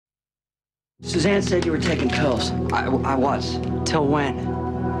Suzanne said you were taking pills. I was. Till when?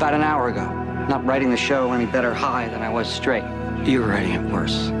 About an hour ago. Not writing the show any better high than I was straight. You were writing it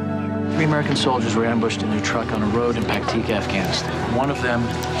worse. 3 American soldiers were ambushed in their truck on a road in Paktik, Afghanistan. One of them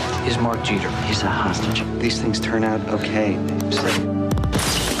is Mark Jeter. He's a hostage. These things turn out okay.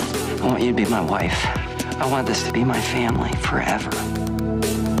 I want you to be my wife. I want this to be my family forever.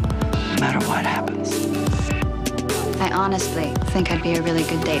 No matter what happens. I honestly think I'd be a really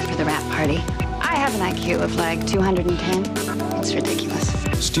good date for the wrap party. I have an IQ of like 210. It's ridiculous.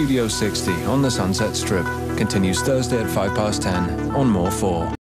 Studio 60 on the Sunset Strip continues Thursday at 10:05 on More 4.